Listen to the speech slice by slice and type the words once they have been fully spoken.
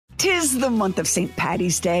'Tis the month of St.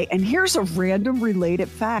 Paddy's Day, and here's a random related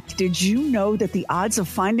fact. Did you know that the odds of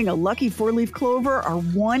finding a lucky four-leaf clover are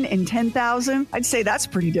 1 in 10,000? I'd say that's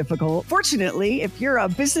pretty difficult. Fortunately, if you're a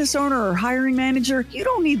business owner or hiring manager, you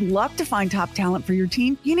don't need luck to find top talent for your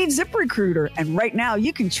team. You need ZipRecruiter, and right now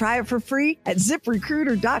you can try it for free at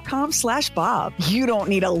ZipRecruiter.com/Bob. You don't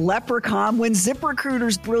need a leprechaun when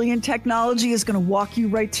ZipRecruiter's brilliant technology is going to walk you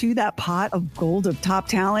right to that pot of gold of top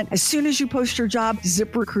talent. As soon as you post your job,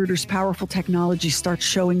 ZipRecruiter's powerful technology starts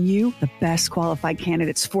showing you the best qualified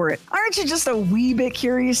candidates for it. Aren't you just a wee bit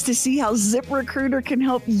curious to see how ZipRecruiter can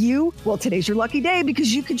help you? Well, today's your lucky day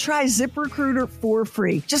because you can try ZipRecruiter for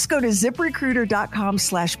free. Just go to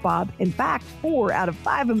ZipRecruiter.com/Bob. In fact, 4 out of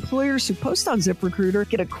 5 employers who post on ZipRecruiter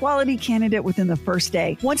get a quality candidate within the first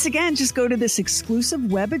day. Once again, just go to this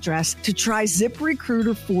exclusive web address to try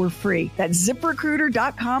ZipRecruiter for free. That's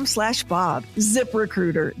ZipRecruiter.com/Bob.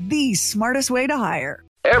 ZipRecruiter, the smartest way to hire.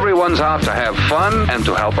 Everyone's out to have fun and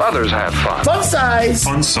to help others have fun. FunSize.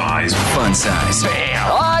 FunSize. FunSize.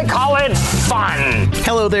 I call it fun.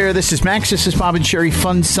 Hello there. This is Max. This is Bob and Sheri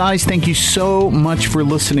FunSize. Thank you so much for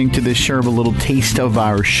listening to this share of a little taste of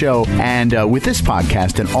our show. And with this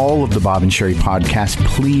podcast and all of the Bob and Sheri podcasts,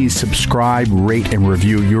 please subscribe, rate, and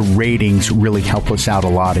review. Your ratings really help us out a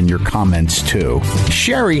lot, and your comments too.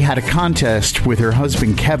 Sheri had a contest with her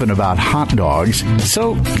husband Kevin about hot dogs,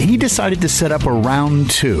 so he decided to set up a round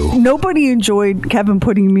 2. Nobody enjoyed Kevin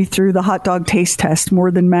putting me through the hot dog taste test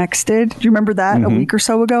more than Max did. Do you remember that a week or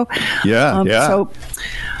so ago? Yeah, yeah.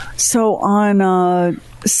 So on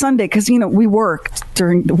Sunday, because, we worked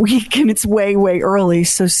during the week and it's way, way early.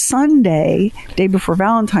 So Sunday, day before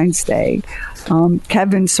Valentine's Day,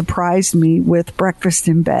 Kevin surprised me with breakfast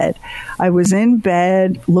in bed. I was in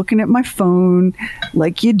bed looking at my phone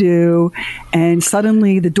like you do, and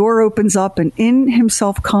suddenly the door opens up and in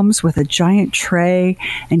himself comes with a giant tray,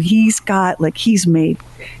 and he's made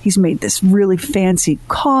this really fancy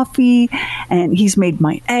coffee, and he's made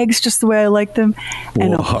my eggs just the way I like them,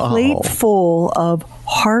 and a plate full of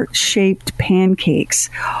heart-shaped pancakes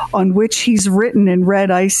on which he's written in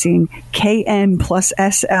red icing KN plus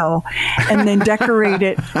SL and then decorate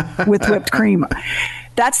it with whipped cream.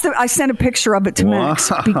 I sent a picture of it to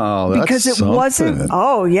Max because it wasn't.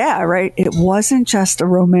 Oh yeah, right. It wasn't just a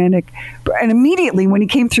romantic. And immediately when he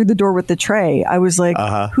came through the door with the tray, I was like,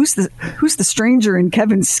 "Who's the stranger in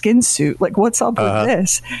Kevin's skin suit? Like, what's up with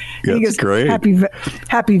this?" And he goes, great.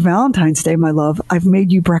 Happy Valentine's Day, my love. I've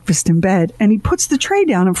made you breakfast in bed, and he puts the tray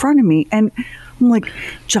down in front of me, and I'm like,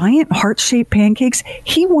 giant heart-shaped pancakes.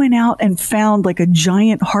 He went out and found like a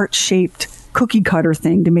giant heart-shaped cookie cutter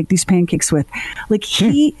thing to make these pancakes with. Like,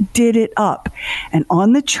 he did it up. And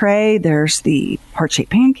on the tray, there's the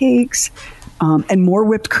heart-shaped pancakes, and more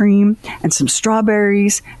whipped cream, and some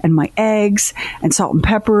strawberries, and my eggs, and salt and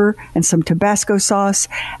pepper, and some Tabasco sauce,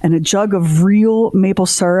 and a jug of real maple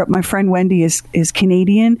syrup. My friend Wendy is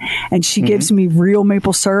Canadian, and she gives me real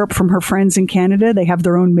maple syrup from her friends in Canada. They have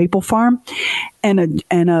their own maple farm, and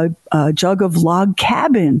a jug of Log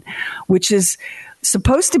Cabin, which is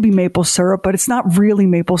supposed to be maple syrup, but it's not really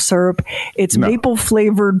maple syrup. It's maple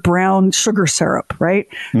flavored brown sugar syrup, right?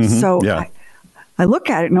 So I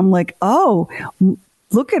look at it and I'm like, oh,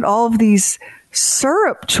 look at all of these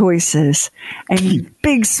syrup choices. And he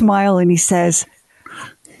big smile and he says,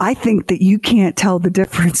 I think that you can't tell the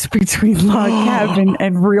difference between Log Cabin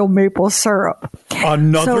and real maple syrup.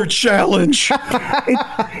 Another challenge.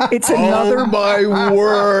 It's another. Oh, my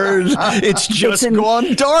word. It's just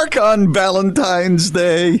gone dark on Valentine's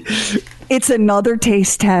Day. It's another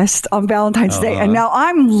taste test on Valentine's Day. And now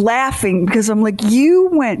I'm laughing because I'm like, you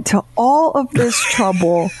went to all of this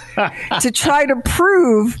trouble to try to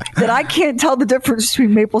prove that I can't tell the difference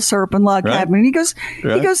between maple syrup and Log Cabin. And he goes,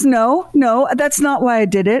 no, that's not why I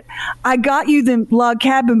did it. I got you the Log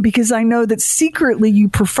Cabin because I know that secretly you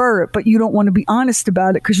prefer it, but you don't want to be honest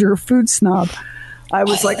about it because you're a food snob. I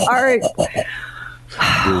was like, all right.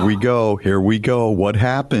 Here we go. What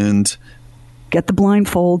happened? Get the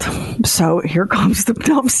blindfold. So here comes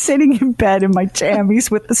I'm sitting in bed in my jammies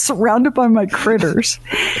surrounded by my critters.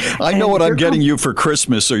 I know what I'm getting you for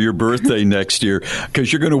Christmas or your birthday next year,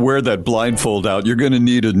 because you're going to wear that blindfold out. You're going to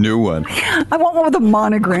need a new one. I want one with a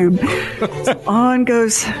monogram. So on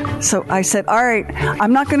goes. So I said, all right,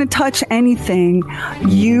 I'm not going to touch anything.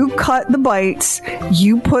 You cut the bites.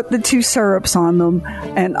 You put the 2 syrups on them,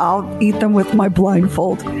 and I'll eat them with my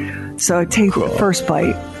blindfold. So I take the first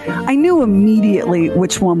bite. I knew immediately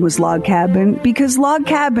which one was Log Cabin, because Log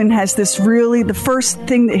Cabin has this really, the first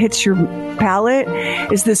thing that hits your palate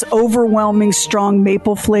is this overwhelming strong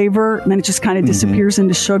maple flavor, and then it just kind of disappears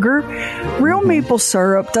into sugar. Real maple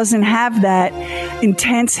syrup doesn't have that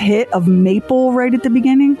intense hit of maple right at the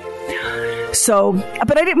beginning. So,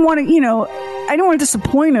 but I didn't want to, I didn't want to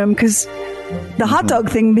disappoint him, because the hot dog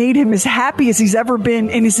thing made him as happy as he's ever been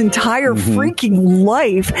in his entire freaking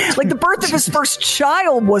life. Like, the birth of his first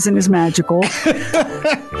child wasn't as magical.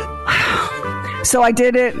 So I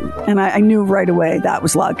did it, and I knew right away that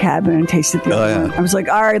was Log Cabin, and tasted the other one. I was like,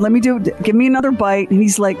 all right, let me do it. Give me another bite. And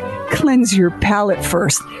he's like, cleanse your palate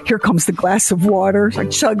first. Here comes the glass of water. So I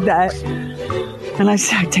chugged that, and I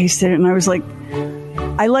tasted it, and I was like,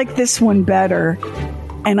 I like this one better.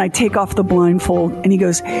 And I take off the blindfold, and he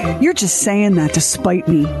goes, you're just saying that to spite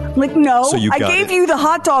me. I'm like, no, so I gave you the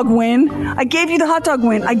hot dog win. I gave you the hot dog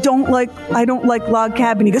win. I don't like Log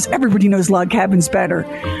Cabin. He goes, everybody knows Log Cabin's better.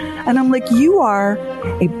 And I'm like, you are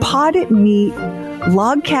a potted meat,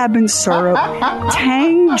 Log Cabin syrup,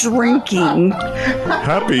 tang drinking.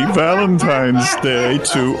 Happy Valentine's Day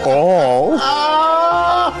to all.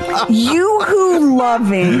 Yoo-hoo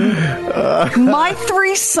loving, my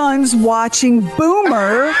 3 sons watching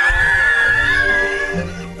Boomer.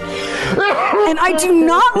 And I do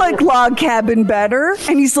not like Log Cabin better.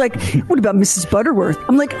 And he's like, what about Mrs. Butterworth?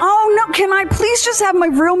 I'm like, oh, no, can I please just have my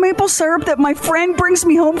real maple syrup that my friend brings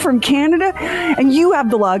me home from Canada? And you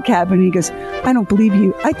have the Log Cabin. And he goes, I don't believe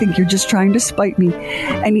you. I think you're just trying to spite me.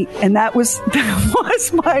 And that was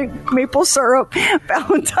my maple syrup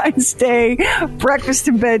Valentine's Day breakfast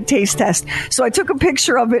in bed taste test. So I took a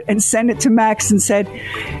picture of it and sent it to Max and said,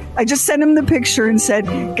 I just sent him the picture and said,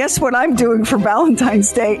 guess what I'm doing for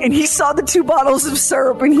Valentine's Day? And he saw the 2 bottles of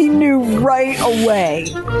syrup, and he knew right away.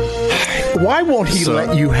 Why won't he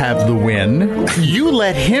let you have the win? You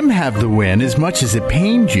let him have the win as much as it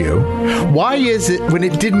pained you. Why is it when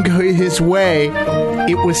it didn't go his way,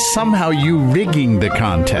 it was somehow you rigging the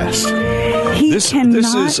contest? This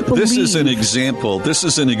is an example. This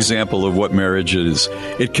is an example of what marriage is.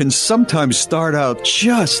 It can sometimes start out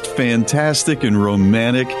just fantastic and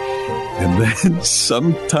romantic, and then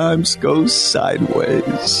sometimes goes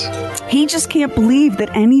sideways. He just can't believe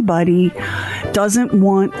that anybody doesn't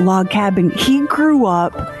want Log Cabin. He grew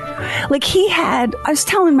up like I was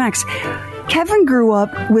telling Max, Kevin grew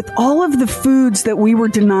up with all of the foods that we were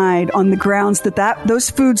denied on the grounds that those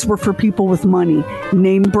foods were for people with money.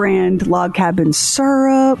 Name brand Log Cabin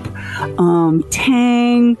syrup,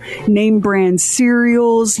 Tang, name brand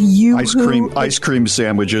cereals, ice cream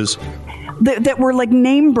sandwiches. That were like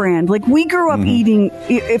name brand. Like, we grew up eating,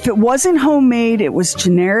 if it wasn't homemade, it was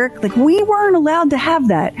generic. Like, we weren't allowed to have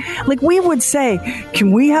that. Like, we would say,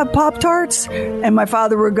 can we have Pop-Tarts? And my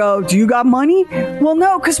father would go, do you got money? Well,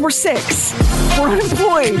 no, because we're 6. We're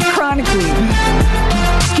unemployed chronically.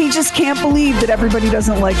 He just can't believe that everybody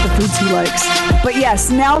doesn't like the foods he likes. But yes,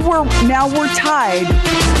 now we're tied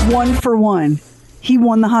 1-for-1. He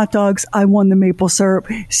won the hot dogs. I won the maple syrup.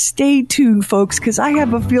 Stay tuned, folks, because I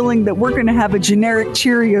have a feeling that we're going to have a generic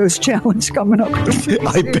Cheerios challenge coming up.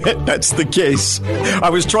 I bet that's the case.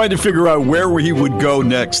 I was trying to figure out where he would go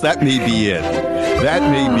next. That may be it.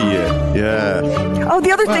 Yeah. Oh,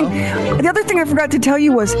 the other thing I forgot to tell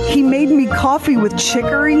you was he made me coffee with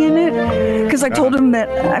chicory in it, because I told him that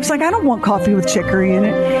I was like, I don't want coffee with chicory in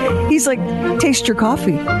it. He's like, taste your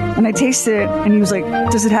coffee. And I tasted it, and he was like,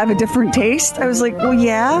 does it have a different taste? I was like, well,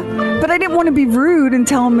 yeah, but I didn't want to be rude and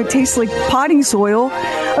tell him it tastes like potting soil.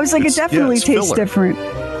 I was like, it definitely tastes different.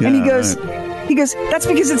 Yeah, and he goes, that's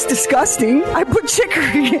because it's disgusting. I put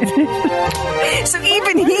chicory in it. So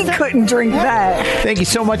even he couldn't drink that. Thank you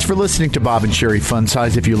so much for listening to Bob and Sheri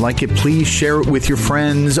FunSize. If you like it, please share it with your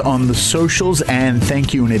friends on the socials. And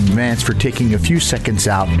thank you in advance for taking a few seconds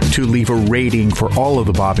out to leave a rating for all of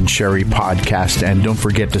the Bob and Sheri podcast. And don't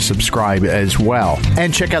forget to subscribe as well.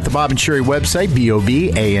 And check out the Bob and Sheri website,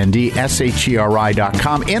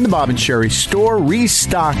 BOBANDSHERI.com, and the Bob and Sheri store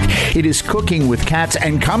restocked. It is Cooking with Cats,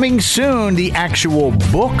 and coming soon, the actual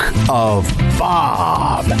book of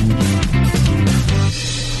Bob.